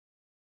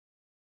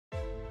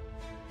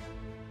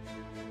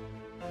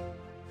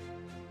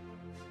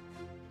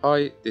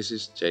Hi, this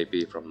is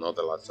JP from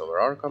Northern over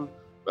Arkham.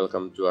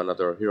 Welcome to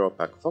another Hero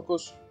Pack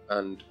Focus,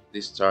 and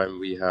this time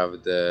we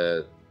have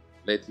the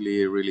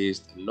lately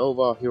released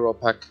Nova Hero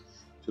Pack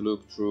to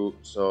look through.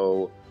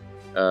 So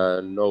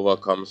Nova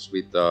comes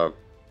with a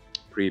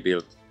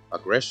pre-built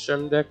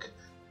aggression deck,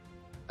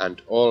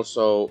 and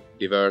also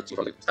diverting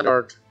from the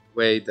standard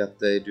way that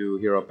they do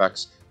hero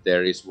packs,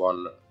 there is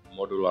one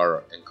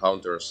modular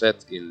encounter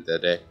set in the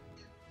deck.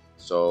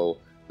 So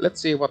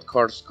let's see what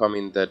cards come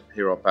in the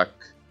hero pack,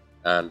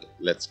 and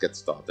let's get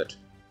started.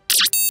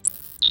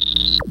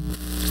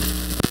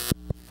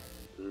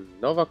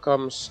 Nova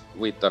comes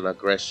with an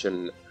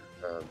aggression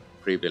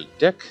pre-built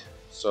deck,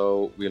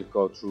 so we'll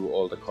go through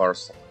all the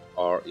cards that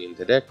are in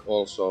the deck.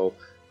 Also,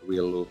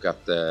 we'll look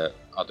at the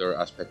other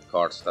aspect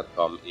cards that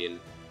come in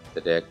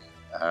the deck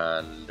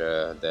and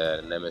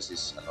the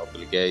Nemesis and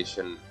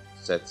Obligation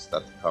sets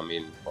that come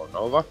in for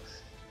Nova.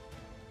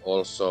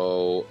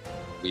 Also,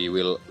 we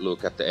will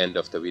look at the end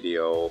of the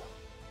video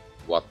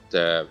what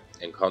the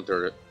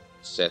encounter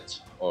set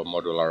or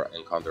modular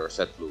encounter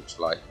set looks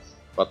like.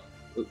 But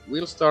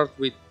we'll start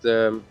with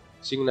the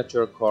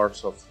signature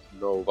cards of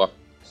Nova.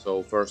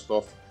 So first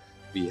off,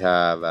 we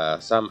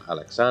have Sam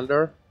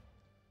Alexander.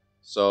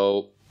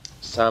 So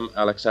Sam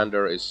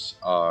Alexander is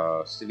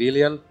a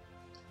civilian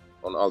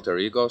on alter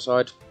ego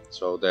side.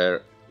 So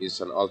there is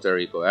an alter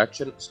ego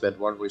action. Spend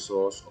one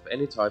resource of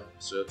any type,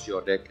 search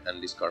your deck and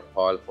discard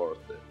pile for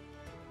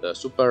the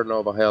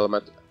Supernova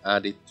helmet,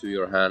 add it to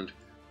your hand,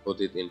 put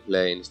it in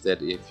play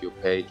instead if you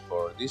paid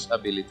for this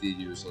ability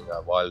using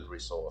a wild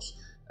resource.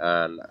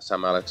 And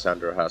Sam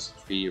Alexander has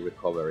 3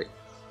 recovery.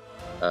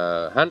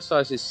 Hand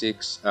size is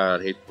 6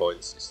 and hit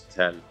points is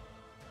 10.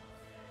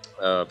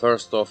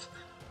 First off,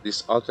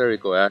 this alter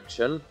ego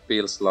action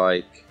feels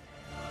like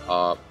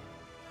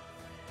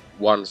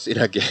once in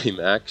a game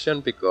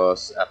action,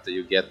 because after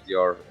you get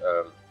your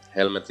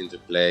helmet into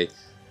play,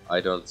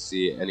 I don't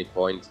see any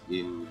point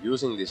in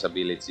using this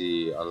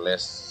ability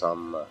unless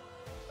some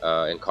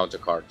encounter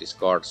card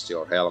discards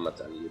your helmet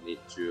and you need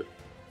to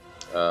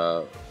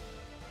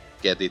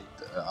get it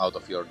out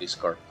of your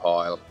discard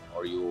pile,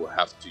 or you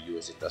have to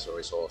use it as a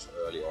resource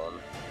early on to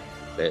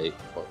play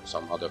for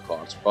some other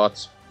cards.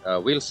 But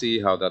we'll see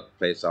how that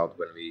plays out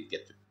when we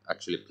get to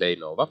actually play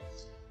Nova.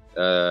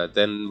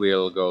 Then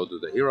we'll go to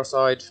the hero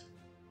side.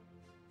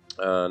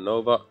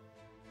 Nova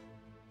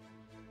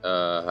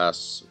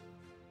has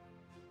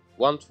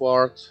 1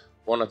 thwart,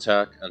 1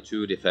 attack and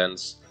 2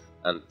 defense,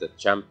 and the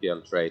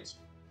champion trait.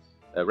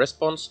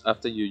 Response: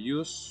 after you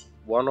use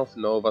one of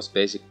Nova's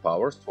basic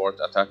powers, thwart,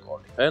 attack or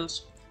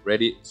defense,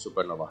 ready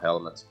Supernova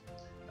helmet.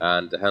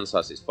 And the hand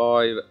size is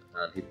 5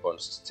 and hit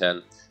points is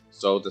 10.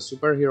 So the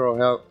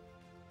Supernova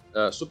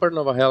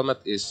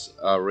helmet is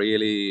a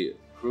really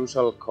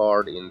crucial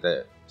card in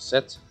the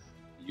set.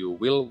 You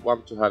will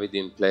want to have it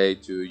in play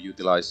to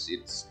utilize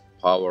its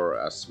power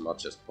as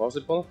much as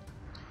possible,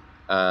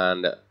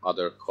 and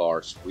other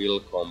cards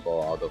will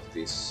combo out of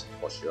this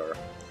for sure.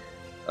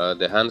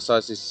 The hand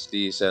size is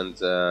decent,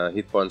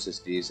 hit points is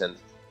decent,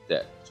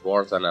 the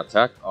thwart and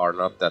attack are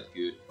not that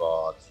good,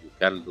 but you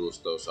can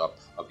boost those up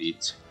a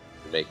bit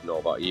to make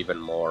Nova even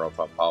more of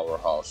a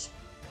powerhouse.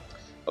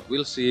 But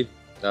we'll see.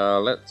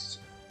 Let's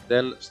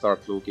then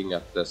start looking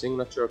at the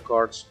signature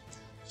cards.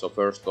 So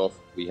first off,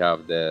 we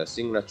have the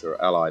signature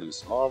ally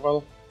Miss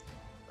Marvel.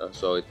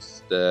 So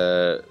it's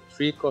the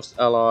 3-cost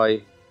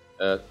ally,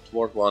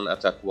 thwart 1,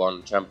 attack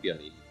 1, champion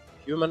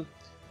human,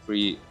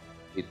 3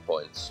 hit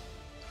points.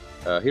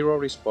 Hero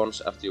response: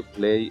 after you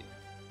play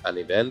an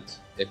event,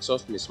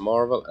 exhaust Miss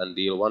Marvel and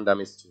deal 1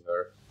 damage to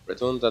her.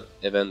 Return that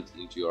event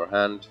into your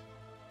hand,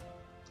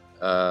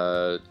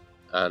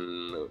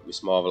 and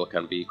Miss Marvel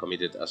can be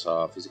committed as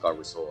a physical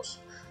resource.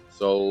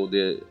 So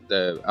the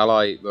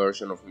ally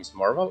version of Miss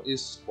Marvel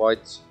is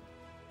quite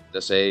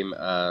the same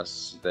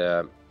as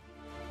the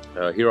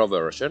hero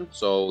version,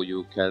 so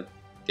you can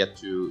get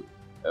to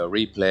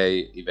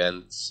replay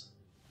events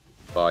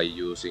by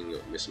using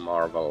Miss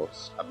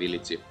Marvel's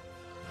ability.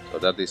 So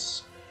that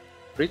is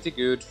pretty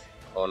good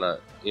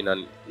in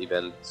an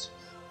event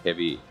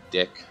heavy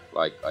deck,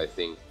 like I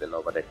think the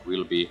Nova deck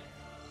will be.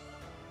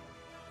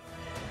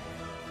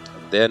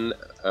 Then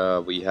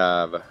we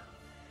have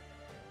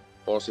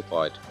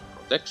Falsified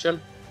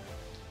Protection,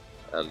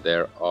 and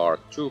there are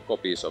 2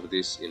 copies of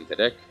this in the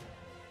deck.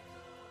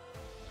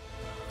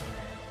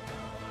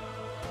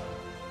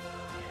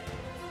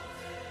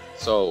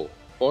 So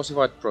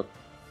Falsified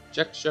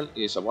Protection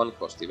is a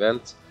 1-cost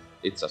event.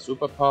 It's a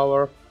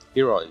superpower,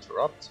 Hero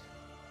Interrupt.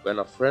 When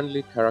a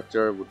friendly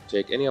character would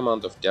take any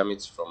amount of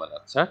damage from an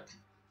attack,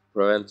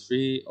 prevent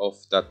 3 of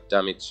that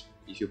damage.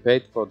 If you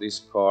paid for this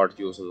card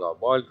using a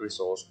wild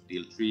resource,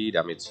 deal 3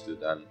 damage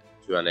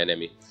to an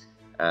enemy.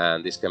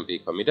 And this can be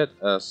committed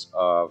as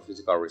a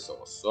physical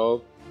resource.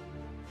 So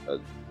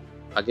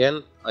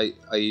again,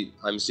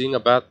 I'm seeing a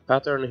bad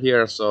pattern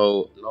here.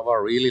 So Nova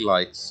really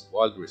likes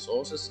wild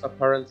resources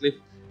apparently.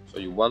 So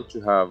you want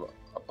to have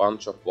a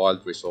bunch of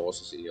wild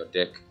resources in your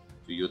deck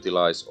to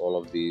utilize all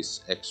of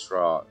these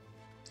extra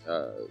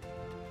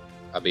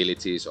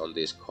abilities on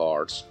these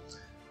cards.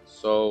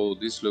 So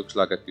this looks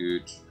like a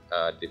good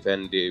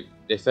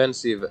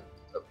defensive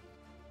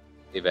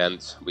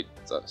event with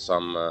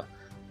some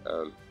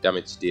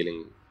damage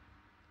dealing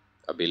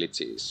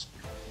abilities.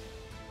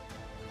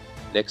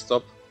 Next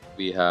up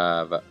we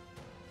have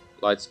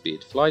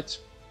Lightspeed Flight,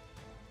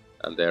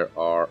 and there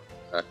are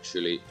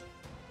actually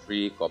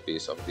 3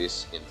 copies of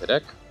this in the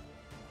deck.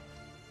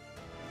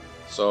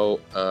 So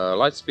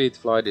Lightspeed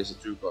Flight is a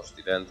 2-cost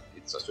event.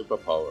 It's a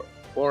superpower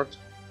port,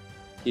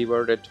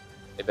 keyworded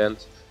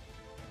event.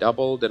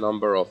 Double the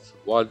number of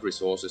wild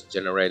resources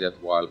generated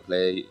while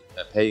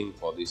paying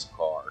for this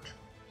card.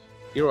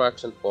 Hero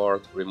action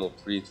port, remove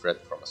 3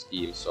 threat from a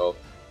scheme. So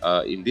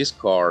in this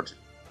card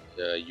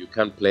you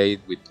can play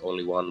it with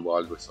only 1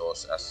 wild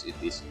resource as it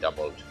is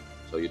doubled.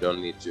 So you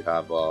don't need to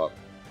have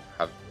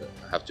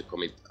to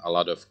commit a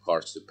lot of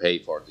cards to pay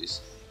for this.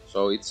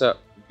 So it's a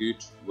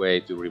good way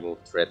to remove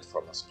threat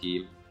from a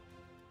scheme,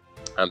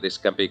 and this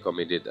can be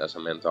committed as a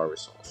mental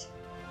resource.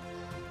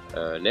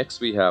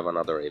 Next we have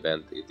another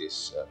event. It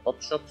is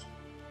Potshot,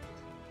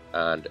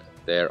 and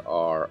there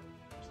are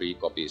 3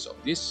 copies of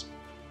this.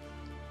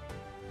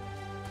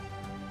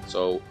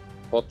 So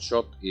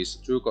Potshot is a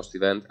 2-cost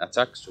event.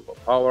 Attack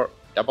superpower,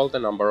 double the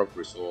number of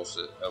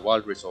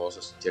wild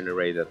resources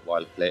generated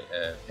while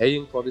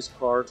paying for this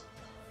card.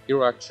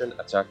 Hero action,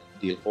 attack,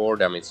 deal 4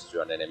 damage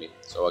to an enemy.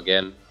 So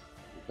again,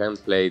 you can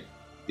play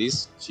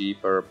this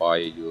cheaper by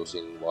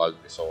using wild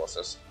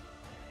resources,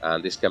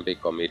 and this can be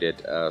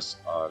committed as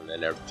an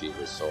energy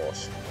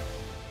resource.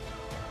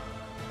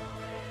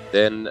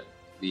 Then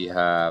we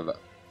have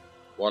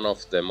one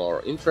of the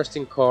more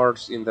interesting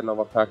cards in the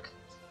Nova pack.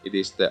 It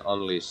is the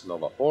Unleash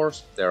Nova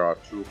Force. There are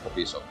 2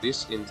 copies of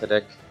this in the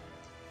deck.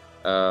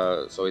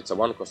 So it's a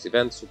 1-cost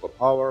event,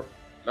 superpower,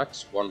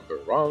 max 1 per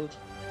round.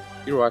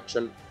 Hero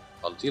action,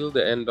 until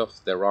the end of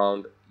the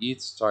round,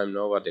 each time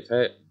Nova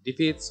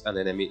defeats an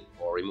enemy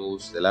or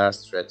removes the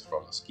last threat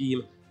from a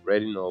scheme,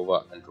 ready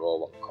Nova and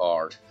draw a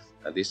card.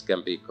 And this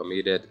can be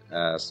committed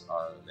as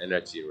an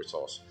energy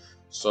resource.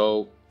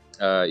 So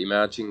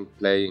imagine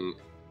playing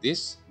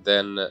this,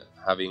 then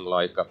having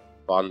like a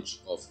bunch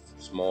of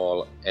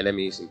small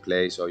enemies in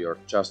play. So you're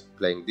just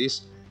playing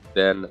this,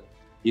 then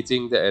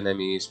hitting the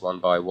enemies one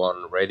by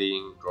one,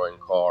 readying, drawing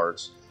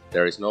cards.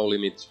 There is no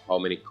limit how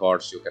many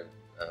cards you can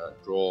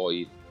draw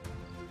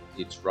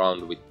each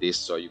round with this,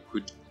 so you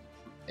could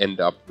end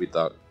up with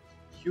a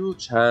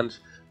huge hand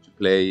to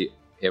play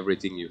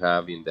everything you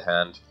have in the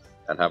hand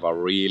and have a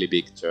really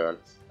big turn.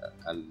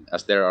 And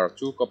as there are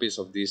 2 copies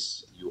of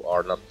this, you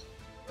are not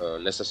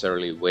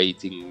necessarily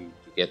waiting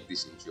to get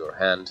this into your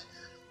hand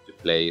to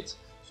play it.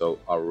 So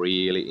a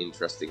really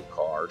interesting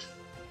card.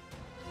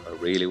 I'm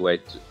really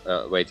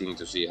waiting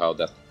to see how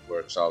that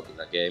works out in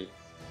a game.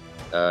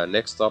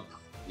 Next up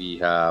we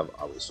have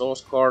our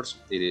resource cards.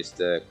 It is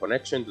the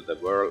Connection to the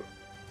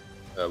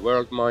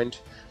World Mind.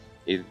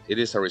 It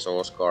is a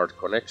resource card.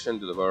 Connection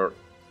to the World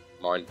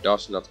Mind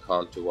does not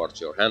count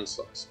towards your hand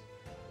size.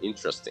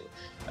 Interesting.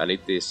 And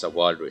it is a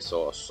wild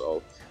resource,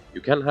 so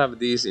you can have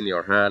these in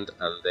your hand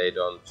and they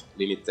don't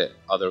limit the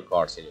other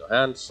cards in your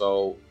hand,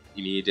 so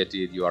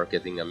immediately you are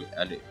getting an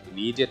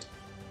immediate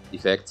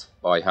effect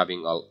by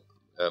having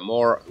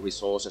more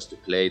resources to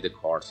play the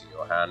cards in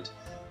your hand.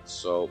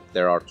 So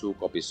there are 2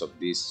 copies of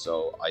this,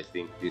 so I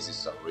think this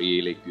is a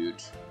really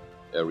good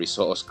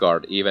resource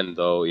card, even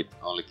though it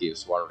only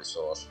gives 1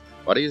 resource.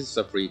 But it is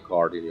a free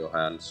card in your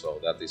hand, so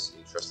that is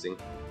interesting.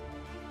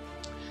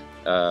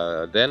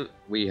 Then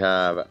we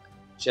have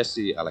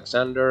Jesse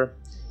Alexander.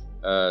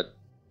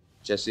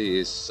 Jesse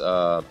is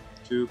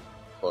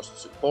 2-cost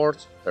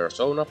support,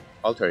 persona,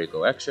 alter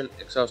ego action,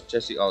 exhaust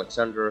Jesse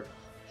Alexander,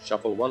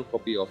 shuffle 1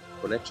 copy of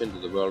Connection to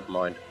the World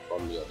Mind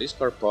from your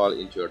discard pile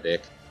into your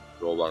deck,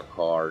 draw 1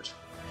 card,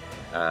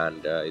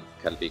 and it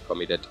can be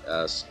committed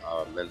as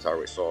a mental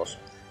resource.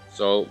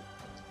 So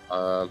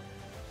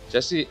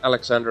Jesse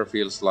Alexander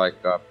feels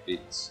like a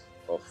bit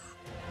of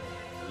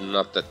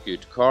not that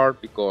good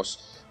card, because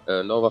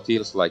Nova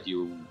feels like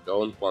you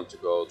don't want to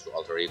go to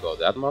alter ego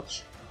that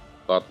much,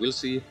 but we'll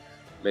see.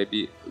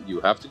 Maybe you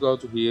have to go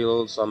to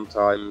heal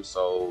sometime,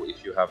 so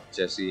if you have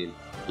Jesse in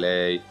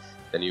play,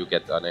 then you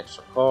get an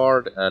extra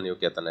card and you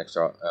get an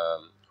extra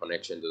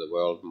Connection to the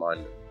World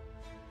Mind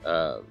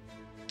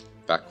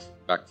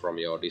back from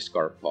your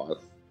discard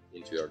pile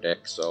into your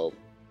deck. So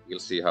we'll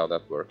see how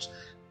that works.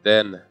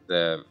 Then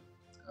the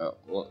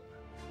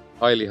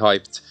highly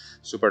hyped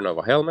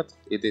Supernova Helmet.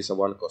 It is a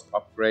 1-cost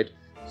upgrade.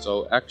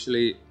 So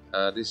actually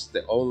this is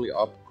the only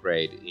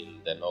upgrade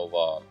in the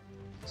Nova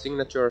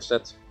signature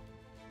set.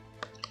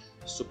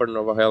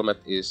 Supernova Helmet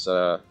is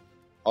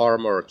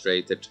armor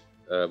traded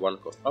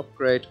 1-cost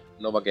upgrade.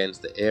 Nova gains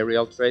the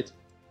aerial trait,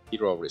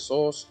 hero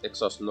resource,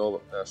 exhaust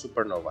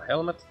Supernova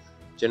Helmet,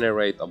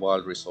 generate a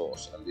wild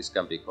resource, and this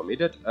can be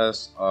committed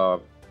as a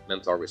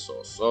mental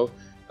resource. So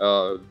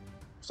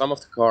some of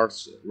the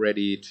cards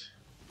readied.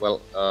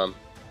 Well,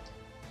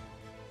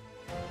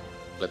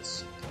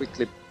 let's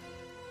quickly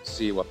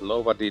see what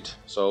Nova did.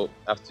 So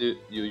after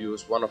you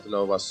use one of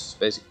Nova's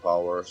basic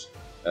powers,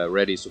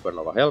 ready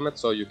Supernova Helmet,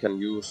 so you can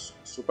use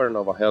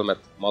Supernova Helmet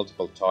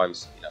multiple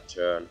times in a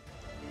turn,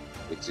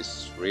 which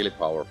is really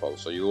powerful.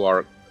 So you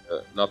are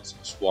not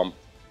swamped,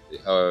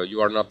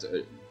 you are not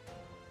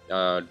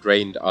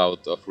drained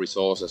out of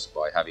resources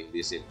by having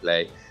this in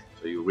play.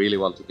 So you really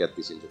want to get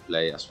this into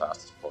play as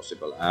fast as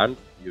possible, and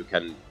you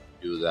can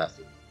do that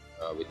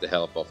with the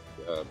help of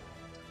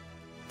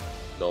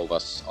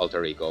Nova's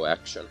alter ego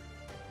action.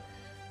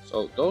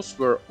 So those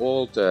were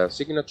all the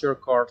signature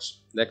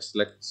cards. Next,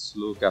 let's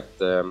look at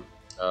the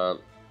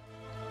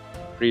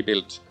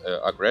pre-built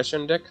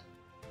aggression deck.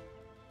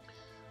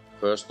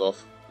 First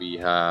off, we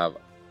have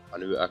a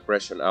new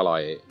aggression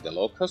ally, the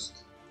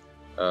Locust.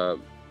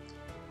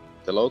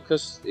 The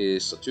Locust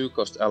is a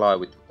 2-cost ally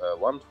with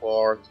 1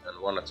 thwart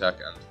and 1 attack,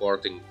 and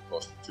thwarting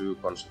costs 2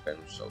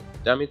 consequential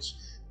damage.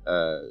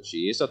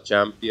 She is a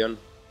champion.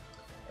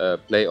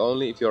 Play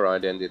only if your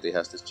identity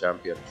has this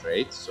champion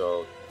trait,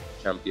 so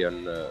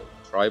champion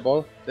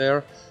tribal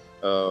there.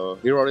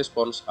 Hero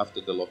response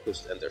after the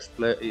Locust enters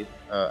play.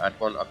 Add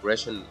 1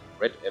 aggression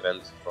red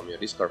event from your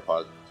discard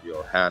pile to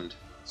your hand.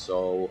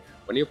 So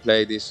when you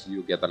play this,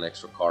 you get an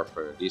extra card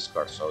for your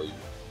discard, so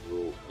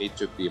you need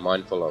to be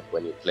mindful of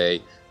when you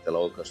play the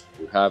Locust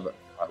to have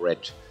a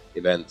red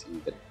event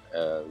in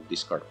the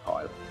discard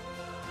pile,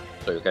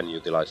 so you can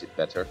utilize it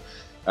better.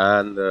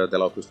 And the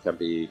Locust can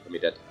be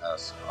committed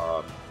as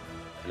an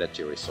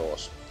energy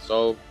resource,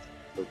 so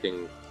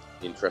looking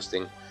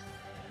interesting.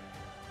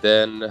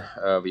 Then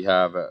we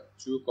have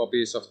 2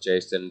 copies of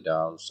Jason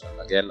Downs,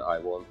 and again I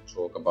won't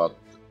talk about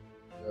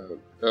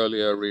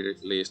earlier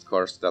released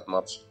cards that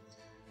much.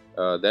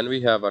 Then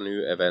we have a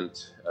new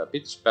event,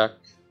 Pitch Back,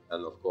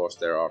 and of course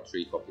there are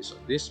 3 copies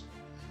of this.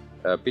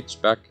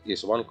 Pitch Back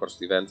is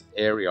 1-cost event,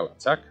 aerial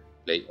attack.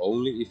 Play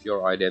only if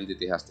your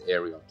identity has the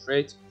aerial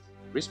trait.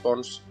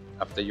 Response: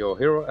 after your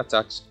hero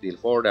attacks, deal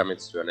 4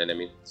 damage to an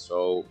enemy.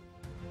 So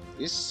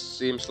this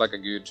seems like a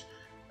good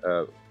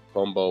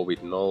combo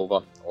with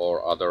Nova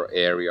or other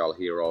aerial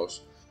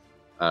heroes,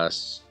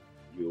 as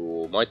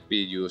you might be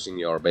using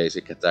your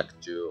basic attack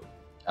to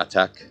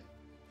attack,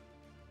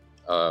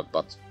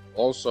 but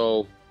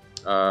also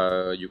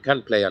you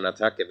can play an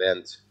attack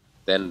event,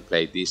 then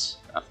play this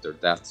after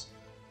that.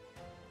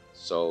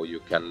 So you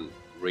can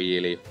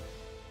really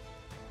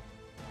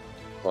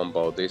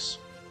combo this,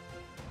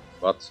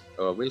 but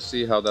we'll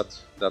see how that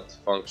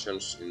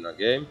functions in a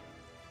game.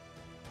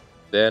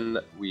 Then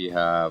we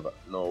have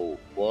No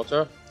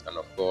Quarter, and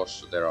of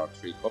course there are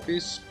 3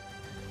 copies.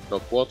 No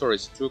Quarter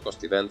is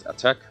 2-cost event,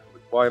 attack,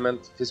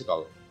 requirement,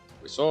 physical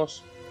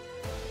resource.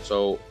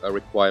 So a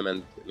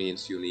requirement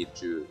means you need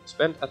to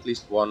spend at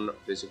least 1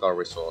 physical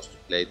resource to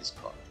play this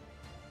card.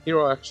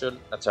 Hero action,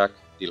 attack,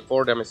 deal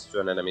 4 damage to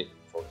an enemy.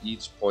 For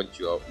each point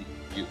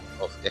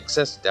of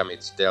excess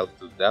damage dealt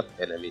to that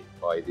enemy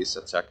by this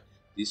attack,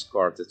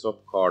 discard the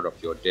top card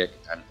of your deck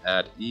and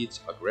add each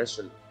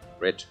aggression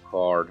red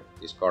card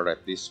discarded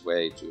this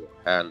way to your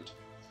hand.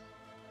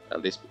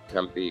 And this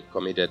can be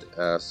committed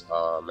as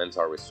a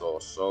mental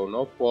resource. So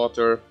No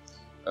Quarter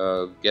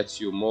gets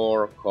you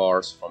more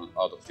cards from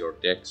out of your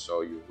deck,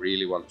 so you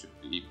really want to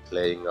be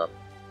playing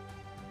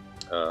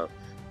a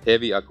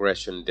heavy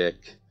aggression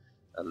deck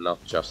and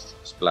not just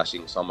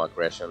splashing some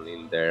aggression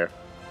in there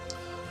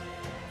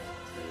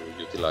to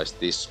utilize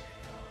this.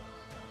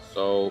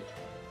 So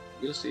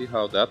we'll see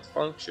how that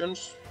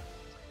functions.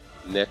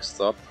 Next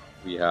up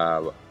we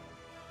have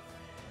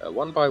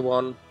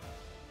 1x1.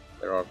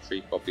 There are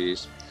 3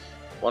 copies.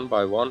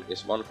 1x1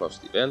 is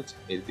 1-cost event.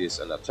 It is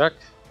an attack,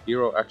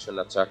 hero action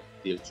attack,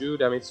 deal 2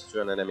 damage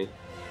to an enemy.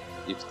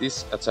 If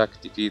this attack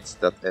defeats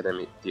that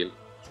enemy, deal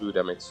 2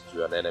 damage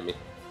to an enemy.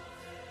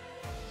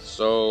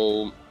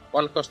 So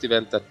 1-cost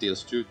event that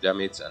deals 2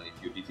 damage, and if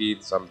you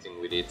defeat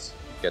something with it,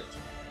 you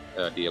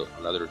get deal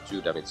another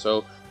 2 damage.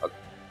 So a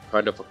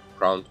kind of a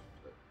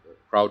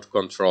crowd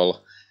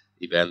control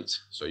event,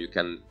 so you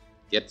can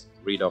get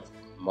rid of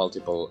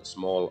multiple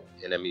small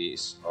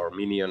enemies or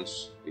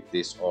minions with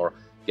this, or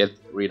get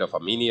rid of a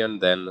minion,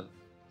 then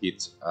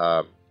hit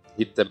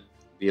the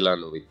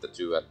villain with the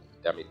 2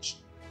 damage.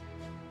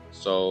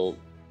 So,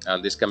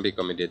 and this can be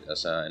committed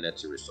as an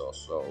energy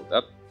resource, so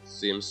that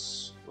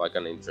seems like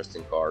an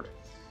interesting card.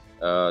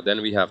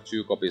 Then we have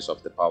 2 copies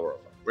of the Power of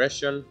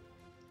Aggression.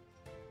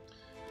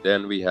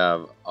 Then we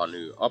have a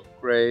new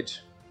upgrade.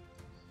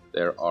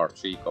 There are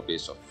 3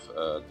 copies of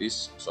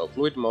this. So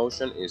Fluid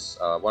Motion is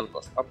a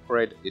 1-cost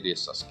upgrade. It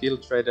is a skill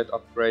traded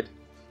upgrade.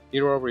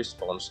 Hero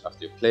response: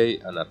 after you play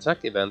an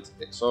attack event,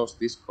 exhaust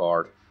this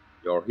card.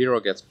 Your hero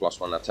gets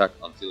 +1 attack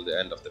until the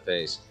end of the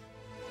phase.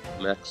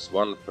 Max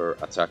 1 per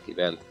attack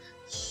event.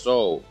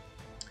 So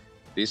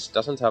this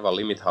doesn't have a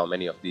limit how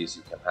many of these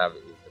you can have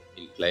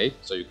in play.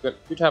 So you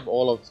could have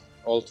all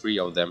 3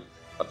 of them,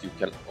 but you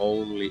can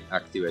only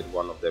activate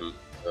 1 of them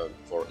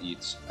for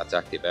each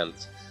attack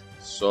event.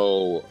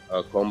 So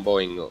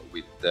comboing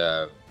with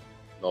the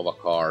Nova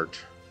card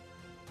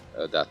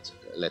that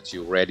lets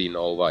you ready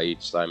Nova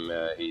each time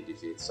he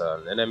defeats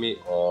an enemy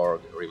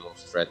or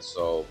removes threat.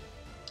 So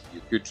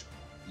you could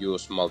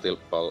use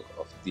multiple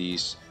of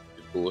these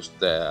to boost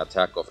the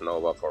attack of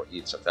Nova for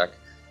each attack,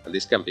 and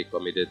this can be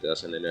committed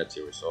as an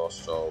energy resource,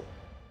 so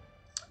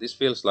this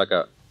feels like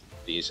a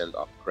decent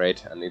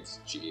upgrade and it's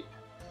cheap.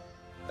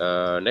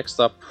 Next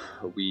up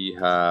we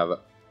have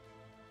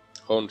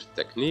Honed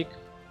Technique.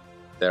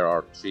 There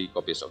are 3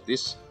 copies of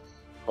this.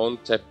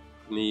 Honed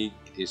Technique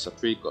is a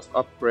 3-cost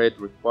upgrade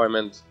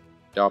requirement,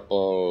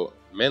 double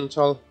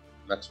mental,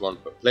 max 1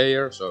 per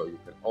player, so you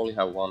can only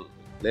have 1 in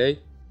play.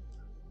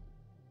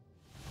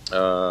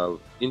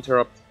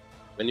 Interrupt.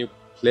 When you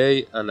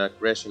play an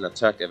aggression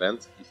attack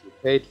event, if you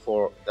paid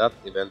for that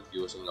event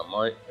using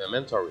a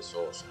mental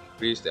resource,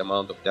 increase the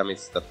amount of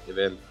damage that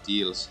event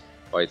deals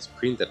by its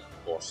printed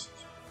cost.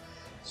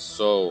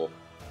 So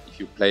if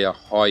you play a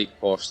high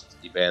cost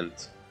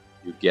event,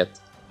 you get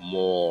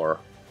more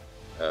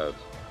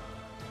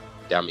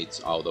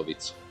damage out of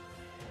it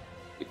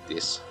with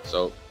this.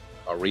 So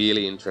a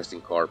really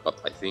interesting card, but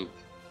I think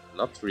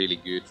not really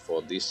good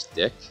for this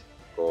deck,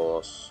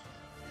 because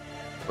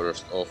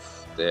first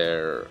off,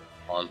 there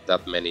aren't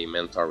that many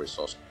mental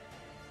resource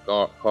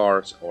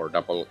cards or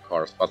double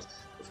cards, but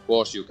of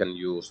course you can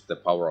use the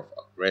power of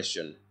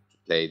aggression to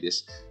play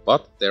this.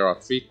 But there are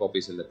 3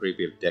 copies in the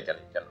pre-built deck and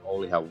you can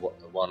only have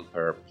 1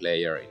 per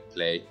player in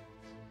play.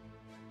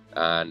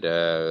 And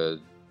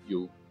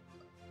you,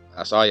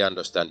 as I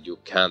understand, you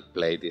can't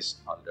play this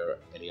under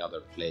any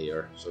other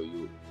player, so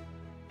you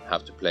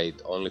have to play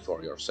it only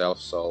for yourself.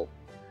 So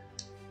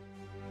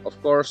of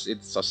course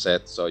it's a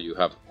set, so you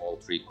have all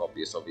 3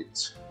 copies of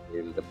it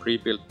in the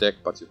pre-built deck,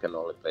 but you can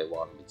only play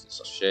 1, which is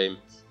a shame.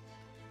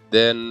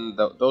 Then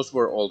those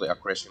were all the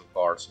aggression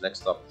cards.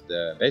 Next up,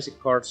 the basic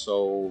cards.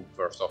 So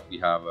first off we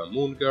have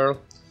Moon Girl.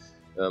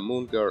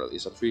 Moon Girl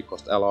is a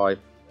 3-cost ally,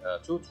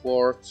 2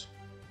 thwart,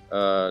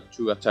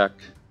 2 attack,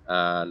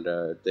 and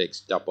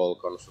takes double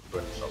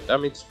consequential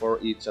damage for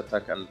each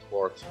attack and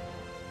thwart.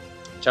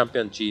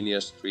 Champion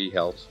Genius, 3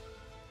 health.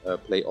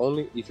 Play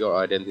only if your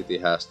identity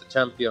has the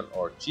Champion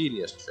or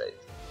Genius trait.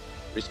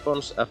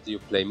 Response: after you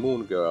play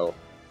Moon Girl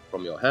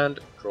from your hand,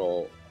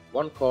 draw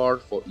 1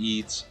 card for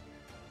each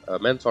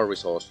mental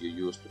resource you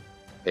use to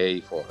pay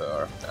for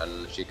her,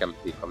 and she can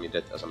be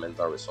committed as a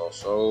mental resource.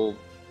 So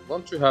you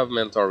want to have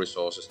mental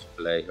resources to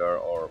play her,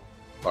 or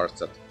cards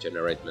that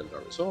generate mental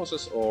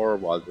resources, or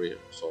wild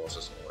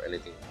resources, or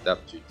anything like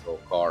that to draw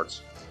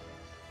cards.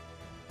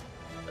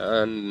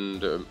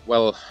 And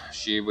well,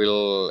 she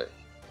will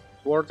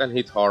thwart and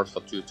hit hard for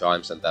 2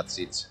 times, and that's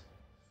it.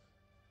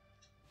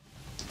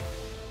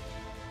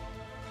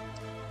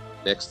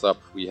 Next up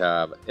we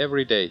have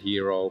Everyday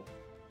Hero.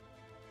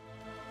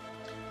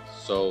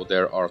 So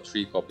there are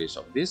 3 copies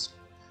of this.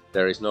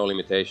 There is no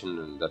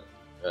limitation that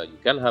you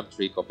can have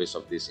 3 copies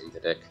of this in the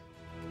deck.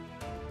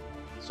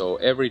 So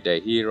Everyday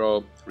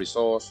Hero,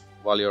 resource: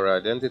 while your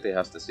identity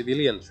has the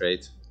civilian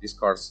trait, these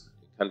cards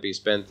can be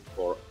spent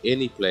for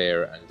any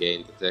player and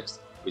gain the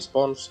text.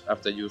 Response: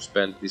 after you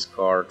spend this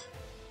card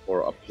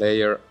for a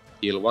player,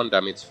 deal 1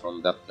 damage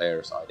from that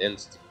player's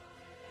identity.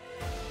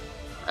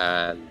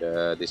 And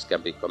this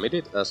can be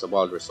committed as a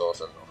wild resource,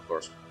 and of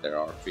course there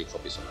are 3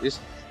 copies of this.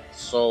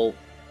 So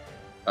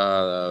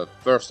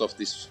first off,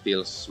 this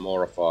feels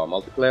more of a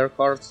multiplayer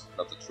card,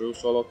 not a true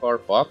solo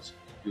card, but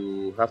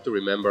you have to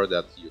remember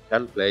that you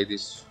can play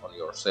this on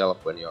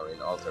yourself when you're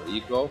in Alter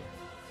Ego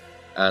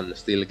and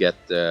still get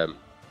to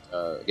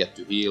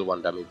heal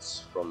 1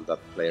 damage from that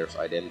player's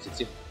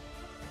identity.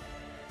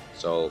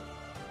 So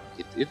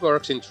it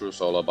works in true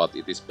solo, but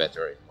it is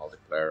better in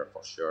multiplayer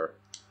for sure.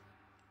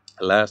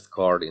 Last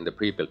card in the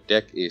pre-built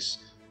deck is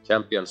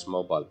Champion's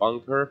Mobile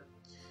Bunker.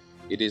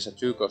 It is a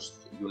 2-cost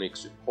unique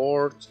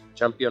support,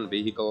 champion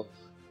vehicle,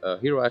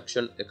 hero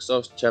action: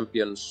 exhaust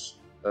champion's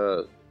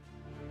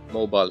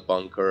mobile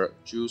bunker,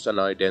 choose an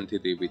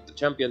identity with the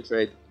champion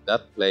trait.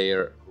 That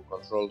player who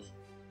controls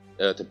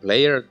the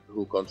player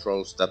who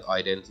controls that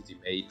identity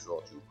may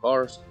draw 2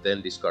 cards,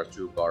 then discard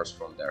 2 cards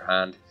from their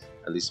hand,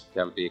 and this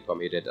can be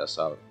committed as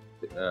a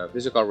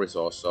physical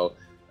resource. So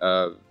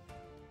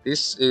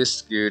this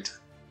is good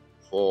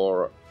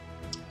for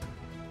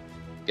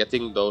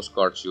getting those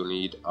cards you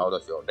need out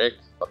of your deck,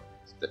 but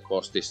the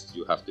cost is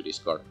you have to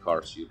discard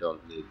cards you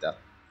don't need that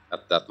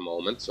at that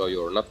moment. So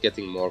you're not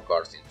getting more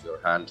cards into your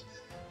hand,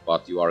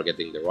 but you are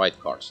getting the right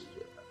cards into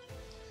your hand.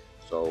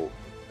 So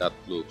that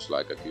looks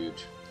like a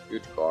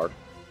good card.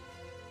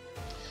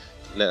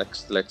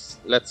 Next,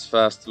 let's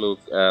fast look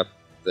at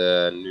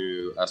the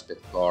new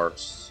aspect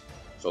cards.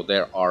 So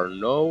there are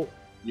no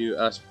new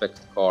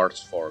aspect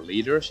cards for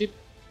leadership.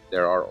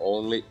 There are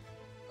only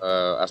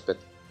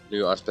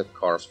new aspect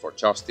cards for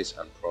justice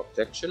and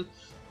protection.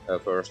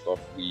 First off,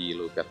 we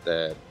look at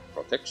the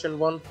protection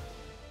one,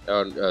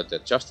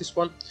 the justice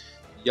one.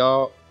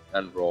 Yaw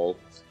and roll.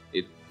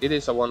 It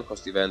is a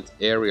 1-cost event,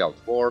 aerial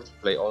thwart.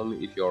 Play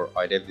only if your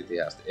identity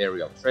has the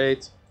aerial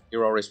trait.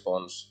 Hero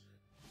response: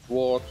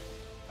 thwart.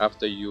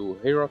 After you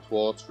hero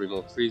thwart,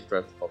 remove 3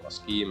 threat from a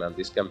scheme, and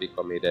this can be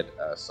committed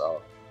as a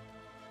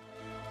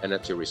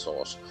energy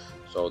resource.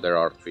 So there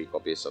are 3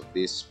 copies of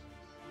this.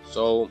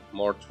 So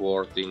more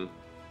thwarting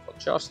for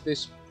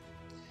justice.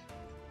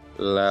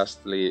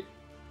 Lastly,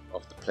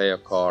 of the player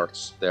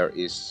cards, there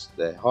is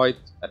the height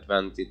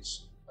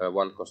advantage,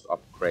 1 cost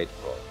upgrade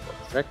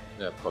for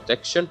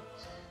protection.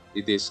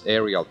 It is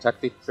aerial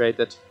tactic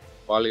traded.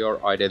 While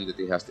your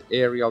identity has the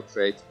aerial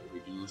trait,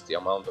 reduce the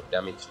amount of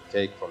damage you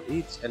take from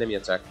each enemy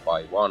attack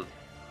by 1.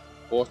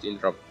 Forced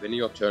interrupt, when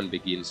your turn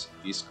begins,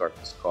 discard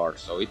this card,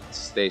 so it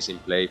stays in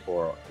play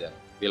for the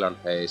villain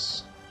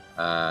phase,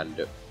 and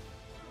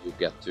you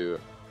get to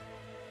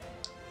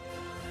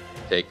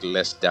take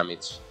less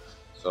damage.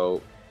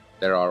 So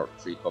there are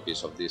 3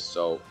 copies of this,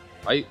 so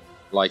I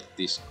like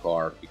this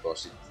card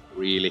because it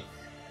really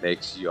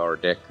makes your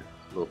deck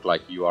look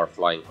like you are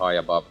flying high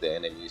above the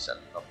enemies and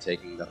not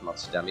taking that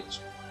much damage.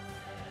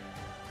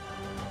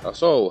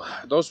 So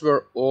those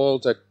were all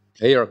the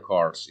player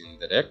cards in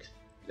the deck.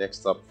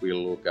 Next up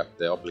we'll look at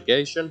the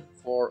obligation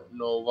for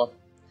Nova.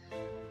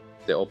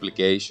 The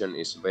obligation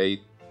is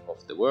Weight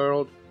of the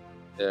World.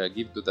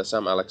 Give to the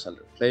Sam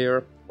Alexander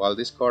player. While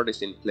this card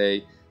is in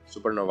play,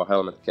 Supernova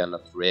Helmet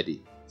cannot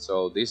ready.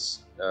 So this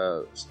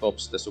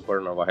stops the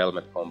Supernova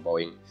Helmet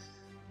comboing.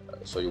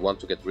 So you want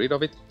to get rid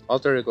of it.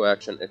 Alter Ego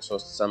action,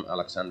 exhaust Sam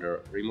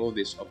Alexander, remove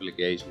this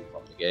obligation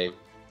from the game.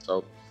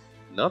 So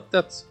not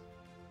that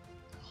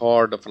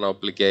hard of an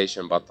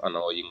obligation, but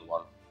annoying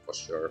one for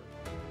sure.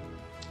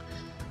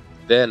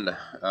 Then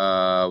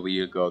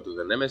we'll go to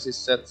the Nemesis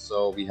set.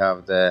 So we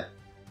have the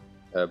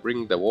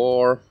Bring the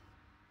War.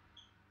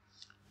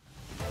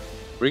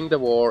 Bring the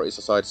War is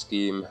a side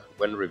scheme.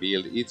 When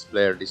revealed, each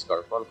player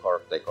discards 1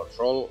 card they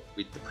control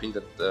with the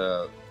printed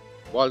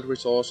wild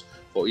resource.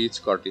 For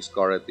each card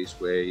discarded this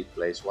way,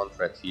 place 1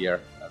 threat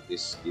here, and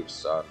this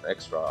gives an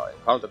extra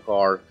encounter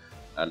card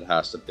and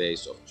has a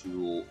base of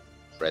 2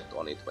 threat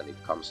on it when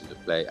it comes into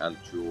play and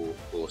 2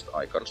 boost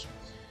icons.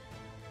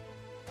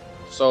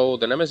 So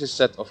the Nemesis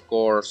set, of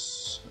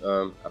course,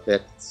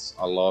 affects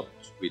a lot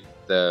with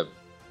the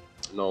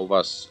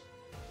Nova's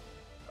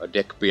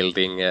deck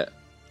building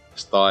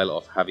style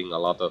of having a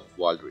lot of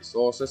wild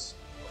resources.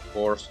 Of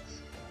course,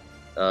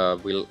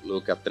 we'll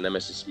look at the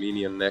Nemesis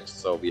minion next.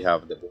 So we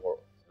have the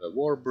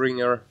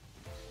Warbringer.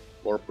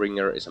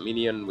 Warbringer is a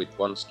minion with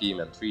 1 scheme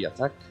and 3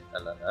 attack,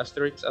 and an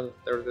asterisk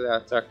after the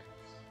attack,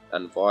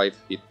 and 5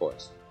 hit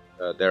points.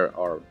 There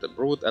are the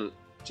Brute and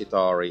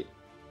Chitauri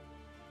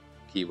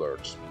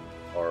keywords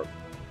or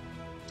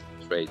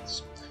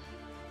traits.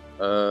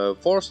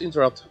 Force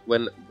interrupt,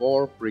 when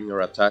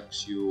Warbringer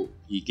attacks you,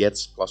 he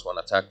gets +1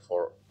 attack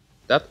for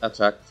that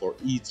attack for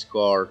each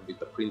card with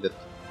the printed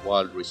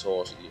wild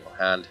resource in your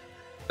hand.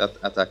 That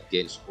attack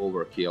gains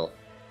overkill,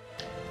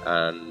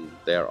 and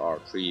there are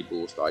 3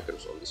 boost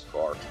icons on this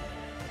card.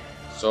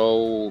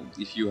 So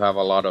if you have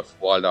a lot of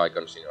wild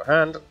icons in your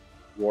hand,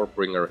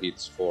 Warbringer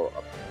hits for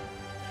a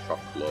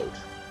truckload.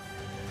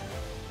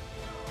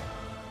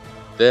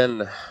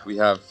 Then we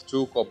have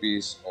 2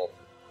 copies of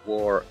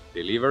War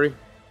Delivery.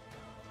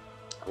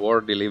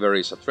 War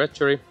Delivery is a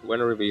treachery. When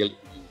revealed,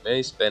 you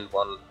may spend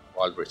 1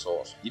 wild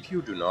resource. If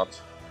you do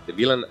not, the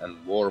villain and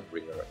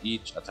Warbringer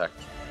each attack,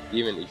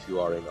 even if you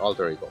are in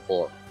Alter Ego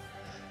form.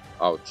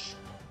 Ouch.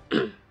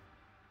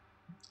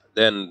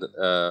 Then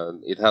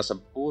it has a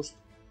boost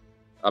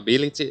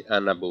ability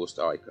and a boost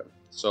icon.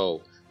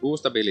 So,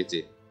 boost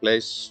ability,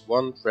 place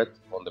 1 threat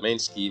on the main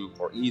scheme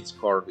for each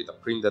card with a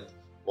printed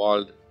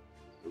wild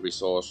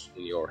resource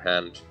in your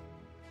hand.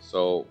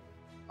 So,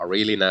 a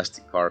really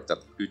nasty card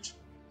that could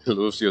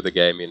lose you the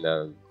game in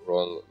a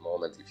wrong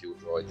moment if you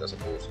draw it as a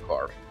boost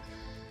card.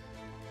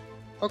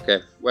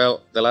 Okay,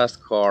 well, the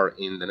last card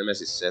in the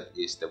Nemesis set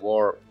is the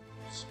War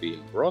Speed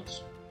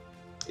Rot.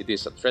 It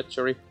is a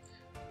treachery.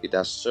 It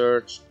has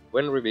Surge.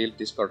 When revealed,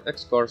 discard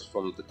X cards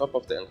from the top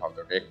of the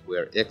encounter deck,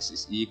 where X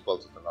is equal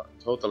to the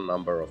total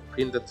number of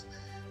printed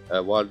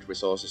wild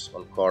resources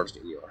on cards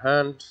in your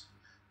hand,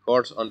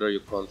 cards under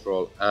your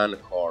control,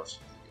 and cards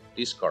in your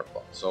discard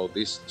pile. So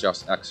this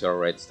just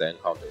accelerates the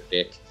encounter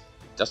deck.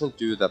 It doesn't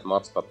do that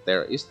much, but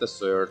there is the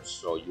Surge,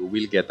 so you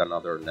will get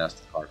another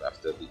nasty card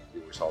after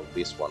you resolve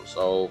this one.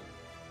 So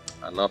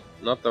not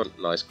a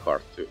nice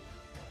card to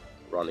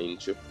run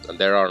into, and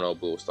there are no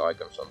boost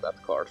icons on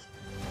that card.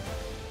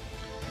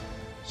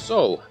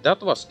 So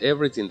that was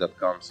everything that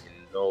comes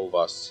in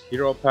Nova's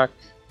Hero Pack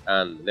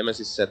and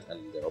Nemesis set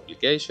and the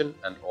obligation,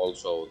 and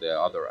also the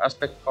other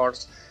aspect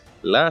cards.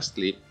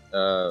 Lastly,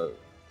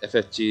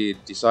 FFG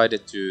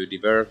decided to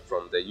divert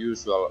from the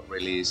usual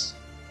release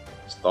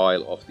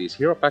style of these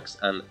hero packs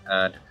and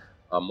add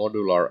a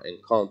modular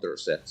encounter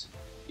set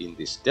in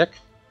this deck.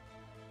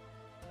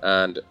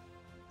 And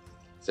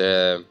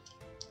the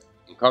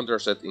encounter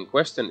set in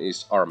question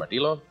is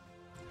Armadillo.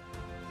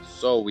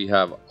 So we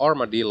have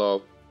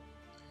Armadillo.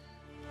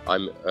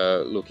 I'm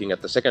looking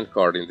at the second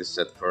card in this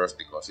set first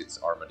because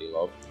it's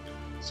Armadillo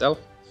itself.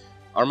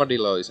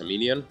 Armadillo is a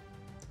minion.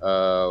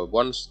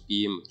 1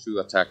 scheme, 2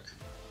 attack,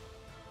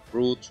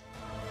 Brute,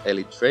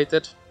 Elite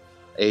Rated,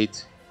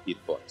 8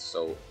 hit points,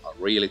 so a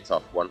really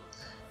tough one.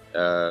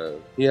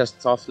 He has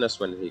toughness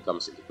when he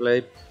comes into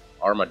play.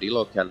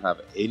 Armadillo can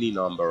have any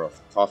number of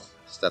tough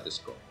status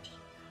cards.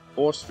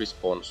 Force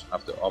response,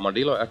 after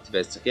Armadillo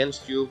activates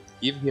against you,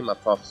 give him a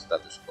tough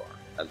status card.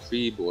 and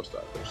 3 boost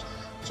items.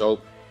 So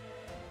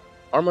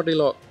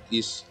Armadillo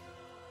is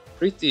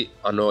pretty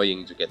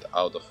annoying to get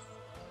out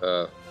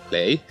of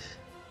play.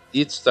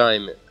 Each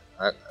time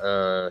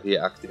he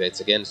activates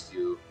against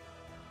you,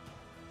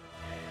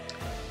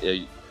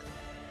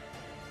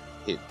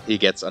 he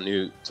gets a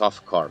new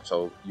tough card.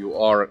 So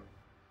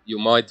you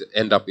might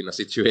end up in a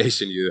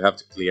situation you have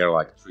to clear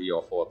like 3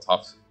 or 4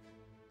 tough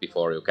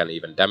before you can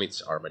even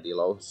damage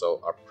Armadillo. So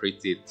a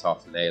pretty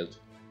tough nail to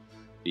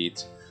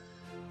beat.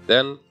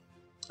 Then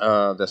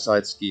the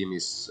side scheme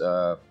is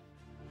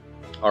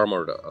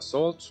Armored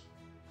Assault.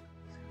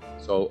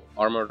 So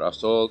Armored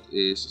Assault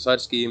is a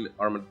side scheme.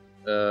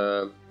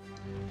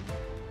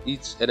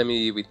 Each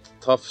enemy with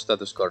tough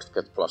status cards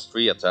gets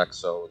 +3 attack,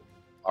 so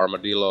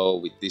Armadillo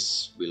with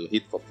this will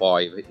hit for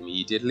 5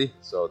 immediately,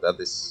 so that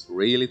is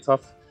really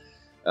tough.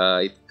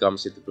 It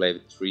comes into play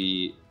with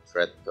 3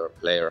 threat per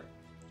player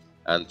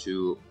and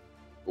 2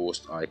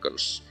 boost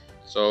icons.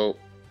 So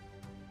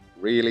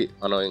really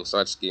annoying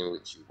side scheme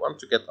which you want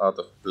to get out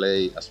of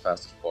play as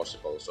fast as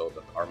possible so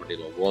that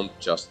Armadillo won't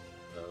just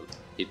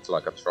hit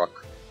like a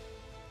truck.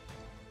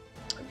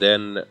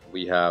 Then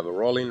we have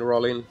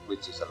Rollin',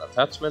 which is an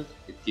attachment.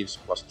 It gives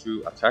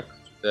 +2 attack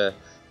to the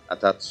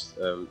attached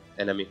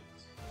enemy.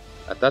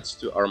 Attached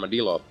to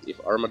Armadillo. If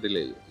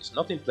Armadillo is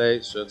not in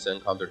play, search the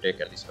encounter deck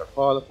and discard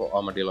pile for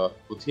Armadillo.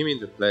 Put him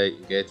into play,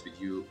 engage with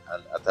you,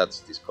 and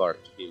attach this card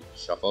to him.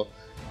 Shuffle.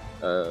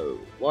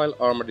 While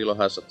Armadillo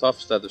has a tough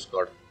status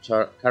card,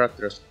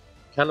 characters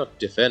cannot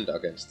defend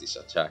against this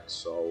attack.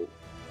 So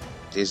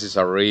this is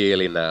a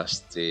really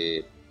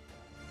nasty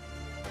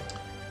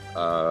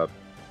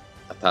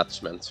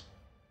attachment.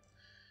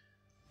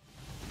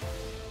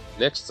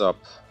 Next up,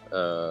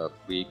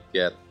 we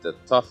get the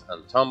Tough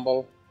and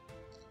Tumble.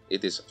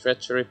 It is a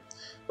treachery.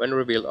 When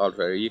revealed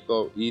alter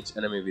ego, each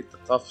enemy with the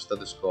tough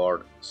status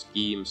card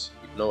schemes.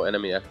 If no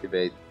enemy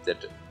activated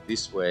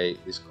this way,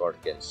 this card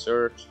gets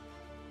searched.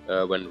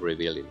 When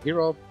revealed in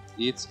hero,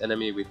 each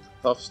enemy with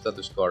tough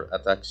status card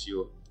attacks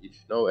you. If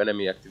no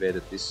enemy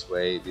activated this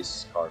way,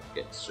 this card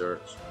gets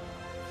searched.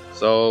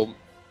 So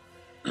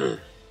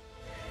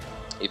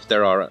if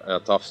there are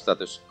tough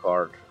status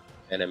card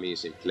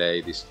enemies in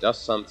play, this does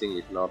something.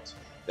 If not,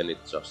 then it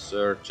just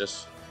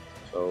searches.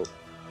 So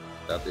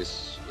that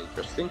is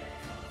interesting.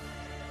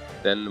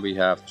 Then we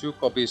have 2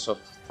 copies of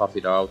Tough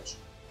It Out.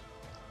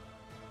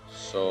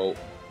 So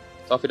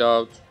Tough It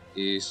Out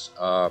is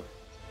a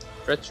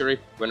treachery.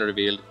 When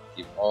revealed,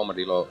 give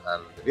Armadillo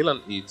and the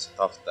villain each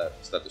tough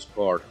status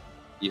card.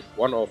 If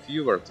one or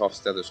fewer tough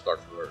status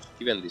cards were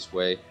given this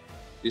way,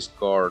 this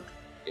card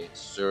gets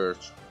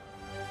searched.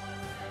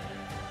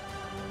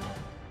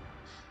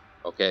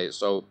 Okay,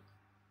 so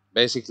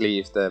basically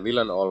if the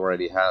villain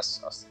already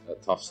has a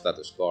tough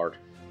status card,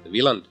 the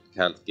villain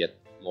can't get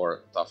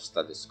more tough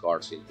status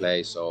cards in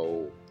play,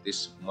 so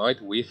this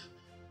might whiff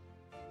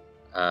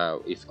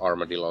if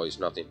Armadillo is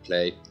not in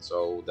play,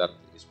 so that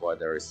is why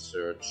there is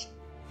search.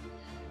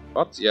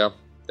 But yeah,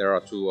 there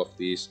are 2 of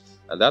these,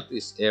 and that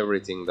is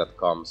everything that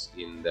comes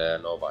in the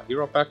Nova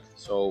Hero Pack.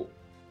 So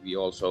we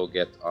also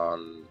get a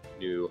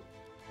new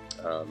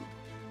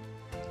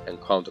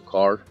encounter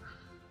card.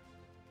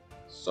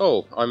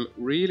 So I'm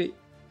really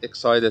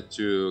excited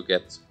to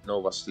get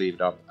Nova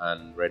sleeved up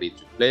and ready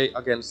to play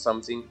against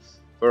something.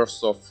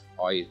 First off,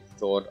 I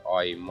thought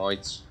I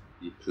might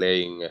be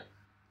playing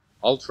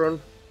Ultron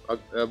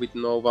with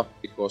Nova,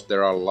 because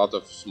there are a lot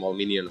of small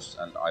minions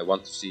and I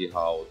want to see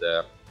how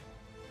the...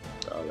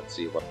 let's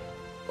see what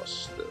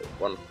was the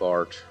one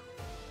card.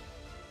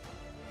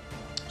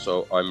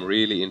 So I'm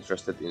really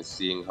interested in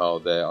seeing how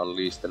the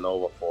Unleash the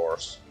Nova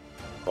Force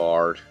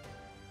card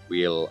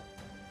will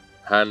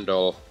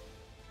handle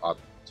a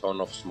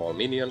ton of small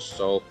minions.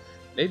 So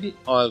maybe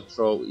I'll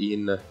throw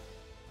in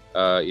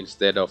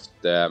instead of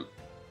the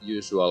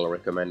usual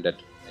recommended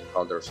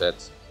encounter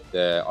set,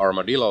 the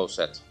Armadillo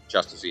set,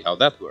 just to see how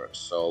that works.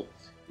 So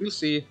we'll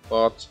see,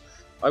 but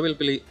I will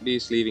be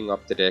sleeving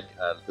up the deck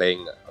and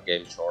playing a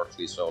game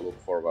shortly, so look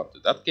forward to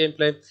that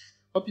gameplay.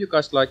 Hope you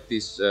guys like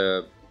this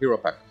Hero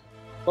Pack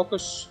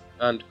focus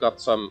and got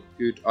some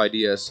good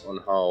ideas on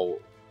how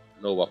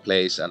Nova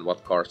plays and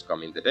what cards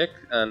come in the deck,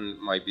 and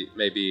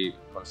maybe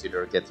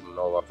consider getting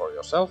Nova for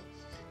yourself.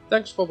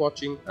 Thanks for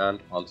watching, and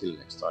until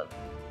next time.